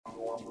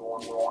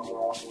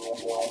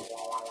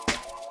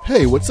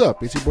Hey, what's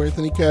up? It's your boy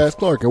Anthony Cass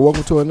Clark, and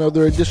welcome to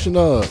another edition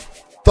of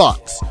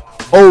Thoughts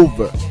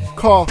Over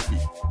Coffee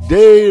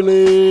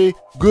Daily.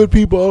 Good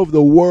people of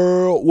the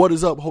world, what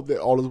is up? Hope that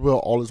all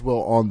is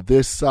well on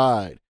this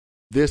side.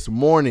 This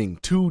morning,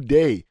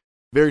 today,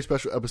 very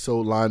special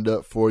episode lined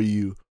up for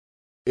you.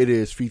 It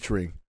is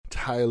featuring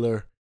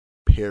Tyler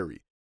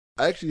Perry.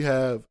 I actually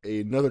have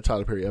another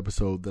Tyler Perry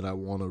episode that I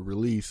want to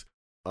release,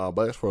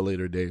 but it's for a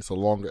later day. It's a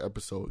longer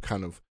episode,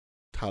 kind of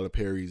Tyler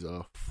Perry's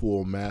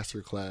full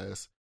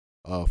masterclass,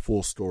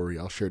 full story.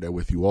 I'll share that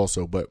with you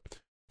also. But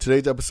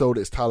today's episode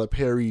is Tyler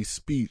Perry's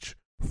speech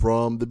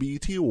from the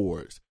BET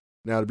Awards.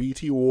 Now, the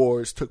BET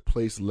Awards took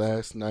place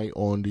last night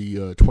on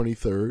the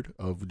 23rd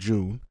of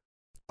June.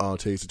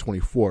 Today's the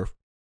 24th.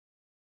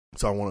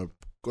 So I want to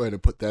go ahead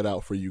and put that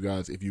out for you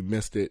guys if you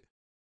missed it.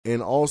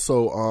 And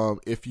also,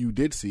 if you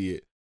did see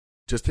it,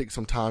 just take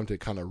some time to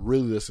kind of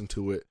really listen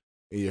to it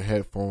in your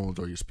headphones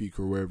or your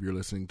speaker, wherever you're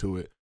listening to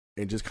it,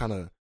 and just kind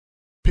of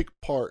pick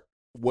apart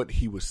what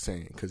he was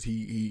saying, because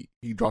he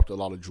dropped a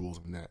lot of jewels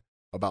in that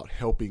about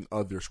helping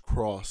others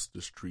cross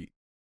the street,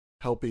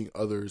 helping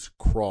others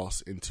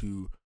cross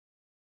into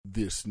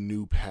this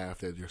new path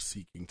that they're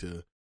seeking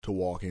to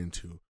walk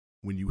into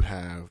when you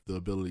have the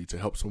ability to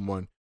help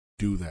someone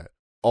do that.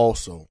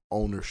 Also,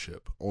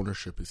 ownership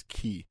is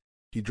key.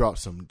 He dropped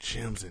some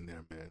gems in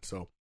there, man.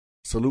 So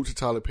salute to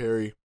Tyler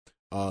Perry.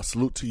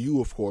 Salute to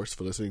you, of course,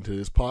 for listening to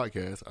this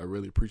podcast. I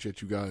really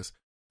appreciate you guys.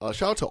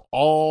 Shout out to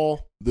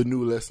all the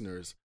new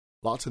listeners.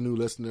 Lots of new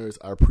listeners.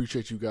 I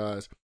appreciate you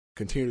guys.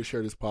 Continue to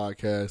share this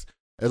podcast.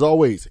 As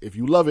always, if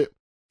you love it,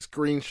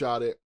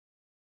 screenshot it,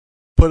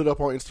 put it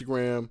up on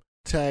Instagram,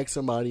 tag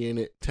somebody in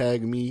it,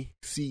 tag me,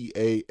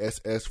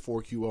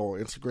 CASS4QO on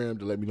Instagram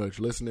to let me know that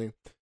you're listening.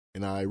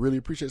 And I really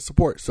appreciate the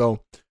support. So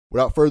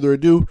without further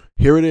ado,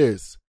 here it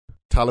is.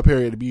 Tyler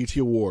Perry at the BET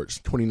Awards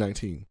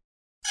 2019.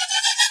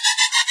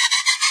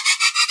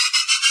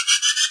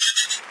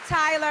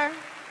 Tyler,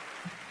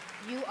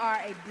 you are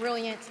a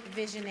brilliant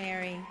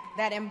visionary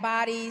that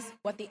embodies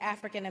what the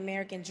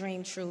African-American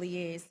dream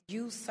truly is.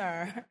 You,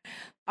 sir,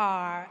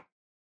 are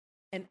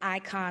an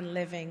icon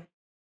living.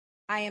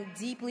 I am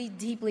deeply,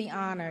 deeply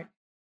honored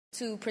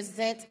to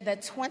present the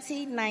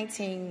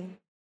 2019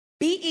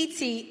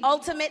 BET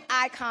Ultimate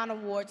Icon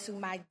Award to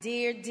my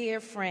dear,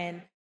 dear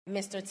friend,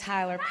 Mr.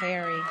 Tyler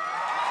Perry.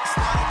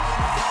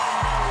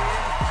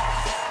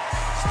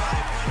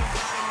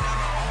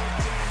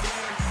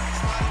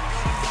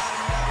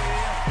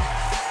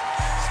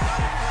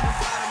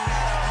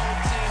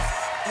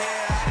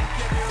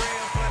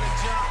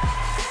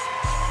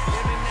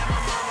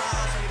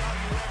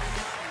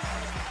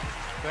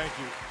 Thank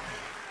you.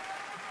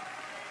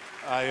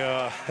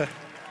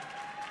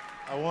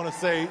 I want to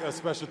say a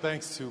special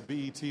thanks to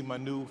BET, my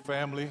new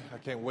family. I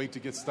can't wait to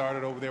get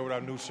started over there with our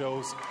new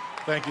shows.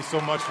 Thank you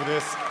so much for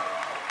this.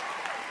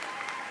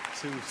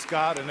 To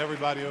Scott and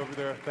everybody over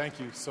there, thank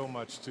you so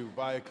much. To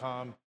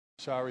Viacom,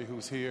 Shari,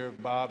 who's here,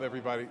 Bob,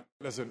 everybody.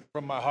 Listen,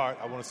 from my heart,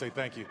 I want to say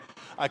thank you.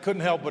 I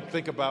couldn't help but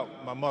think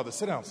about my mother.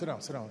 Sit down.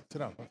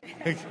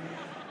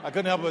 I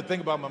couldn't help but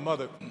think about my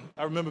mother.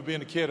 I remember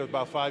being a kid, I was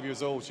about 5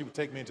 years old. She would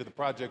take me into the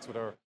projects with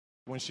her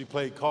when she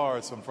played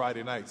cards on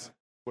Friday nights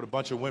with a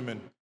bunch of women.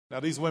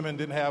 Now, these women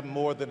didn't have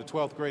more than a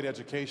 12th grade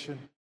education,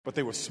 but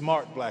they were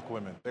smart black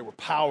women. They were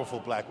powerful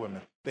black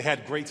women. They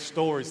had great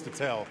stories to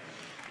tell.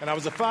 And I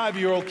was a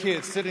 5-year-old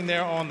kid sitting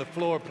there on the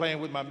floor playing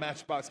with my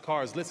Matchbox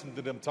cars, listening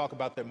to them talk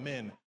about their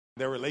men,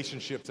 their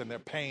relationships, and their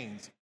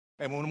pains.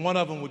 And when one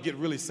of them would get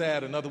really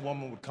sad, another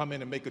woman would come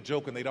in and make a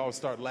joke, and they'd all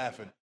start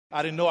laughing.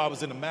 I didn't know I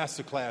was in a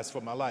master class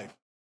for my life.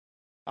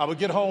 I would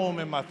get home,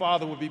 and my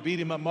father would be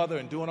beating my mother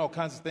and doing all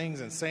kinds of things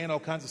and saying all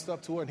kinds of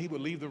stuff to her, and he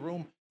would leave the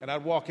room, and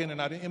I'd walk in,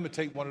 and I'd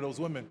imitate one of those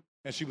women,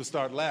 and she would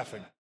start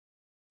laughing.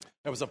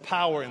 There was a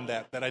power in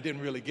that I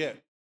didn't really get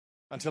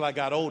until I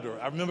got older.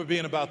 I remember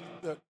being about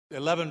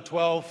 11,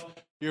 12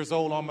 years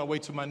old on my way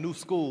to my new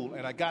school,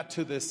 and I got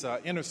to this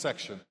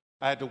intersection.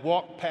 I had to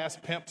walk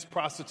past pimps,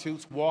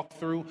 prostitutes, walk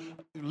through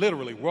a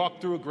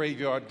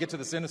graveyard, get to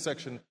this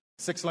intersection,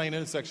 6-lane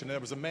intersection, and there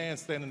was a man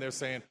standing there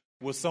saying,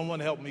 "Will someone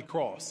help me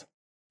cross?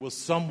 Will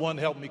someone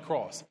help me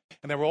cross?"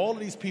 And there were all of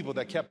these people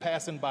that kept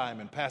passing by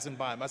him.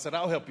 I said,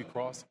 "I'll help you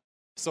cross."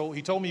 So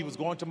he told me he was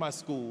going to my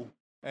school,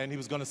 and he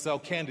was going to sell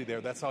candy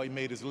there. That's how he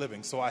made his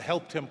living. So I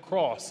helped him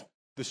cross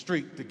the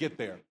street to get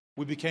there.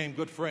 We became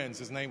good friends.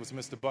 His name was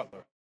Mr.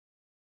 Butler.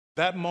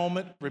 That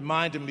moment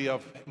reminded me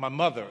of my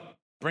mother,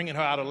 bringing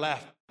her out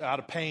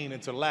of pain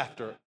into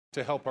laughter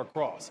to help her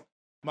cross.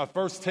 My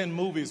first 10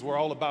 movies were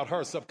all about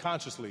her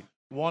subconsciously,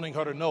 wanting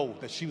her to know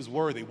that she was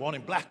worthy,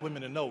 wanting black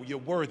women to know you're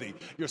worthy,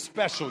 you're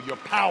special, you're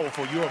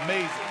powerful, you're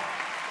amazing.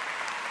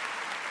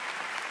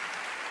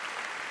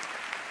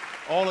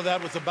 All of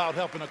that was about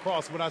helping her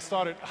cross. When I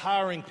started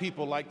hiring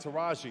people like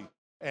Taraji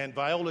and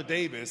Viola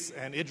Davis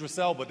and Idris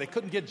Elba, they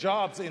couldn't get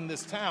jobs in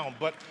this town,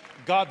 but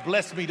God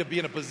blessed me to be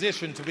in a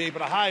position to be able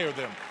to hire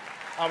them.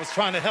 I was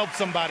trying to help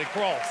somebody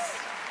cross.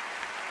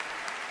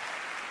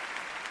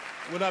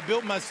 When I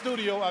built my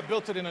studio, I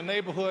built it in a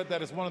neighborhood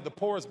that is one of the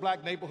poorest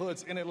black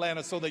neighborhoods in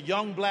Atlanta, so the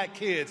young black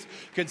kids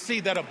can see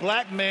that a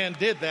black man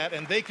did that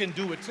and they can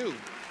do it too.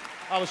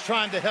 I was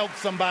trying to help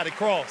somebody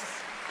cross.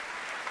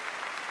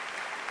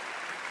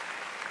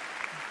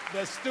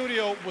 The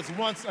studio was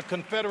once a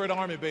Confederate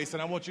Army base,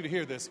 and I want you to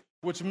hear this,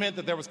 which meant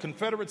that there was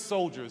Confederate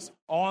soldiers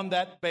on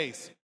that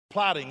base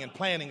plotting and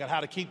planning on how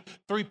to keep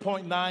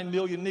 3.9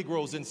 million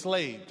Negroes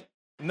enslaved.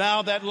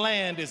 Now that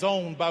land is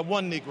owned by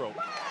one Negro.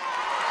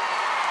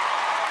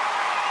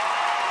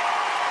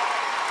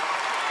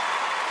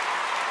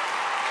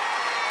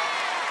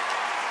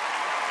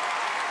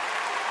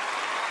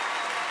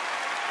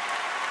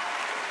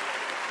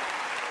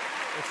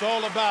 It's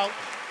all about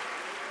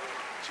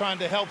trying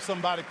to help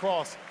somebody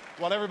cross.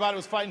 While everybody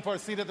was fighting for a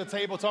seat at the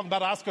table, talking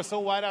about Oscar so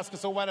white, I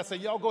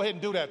said, y'all go ahead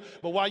and do that.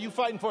 But while you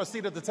fighting for a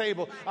seat at the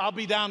table, I'll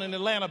be down in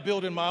Atlanta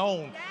building my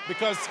own.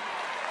 Because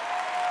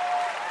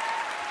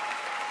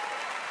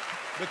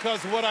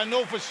what I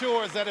know for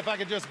sure is that if I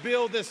could just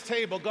build this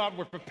table, God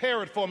would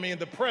prepare it for me in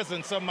the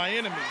presence of my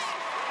enemies.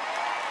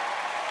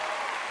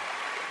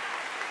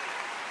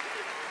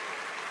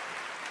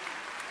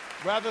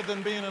 Rather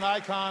than being an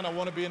icon, I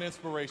want to be an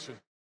inspiration.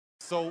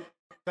 So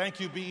thank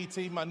you,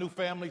 BET, my new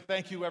family.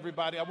 Thank you,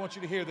 everybody. I want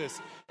you to hear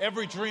this.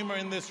 Every dreamer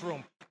in this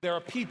room, there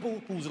are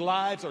people whose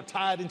lives are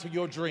tied into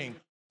your dream.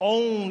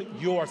 Own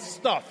your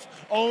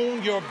stuff.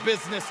 Own your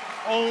business.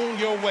 Own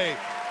your way.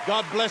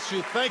 God bless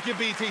you. Thank you,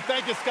 BET.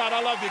 Thank you, Scott.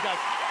 I love you guys.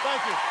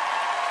 Thank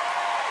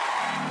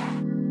you.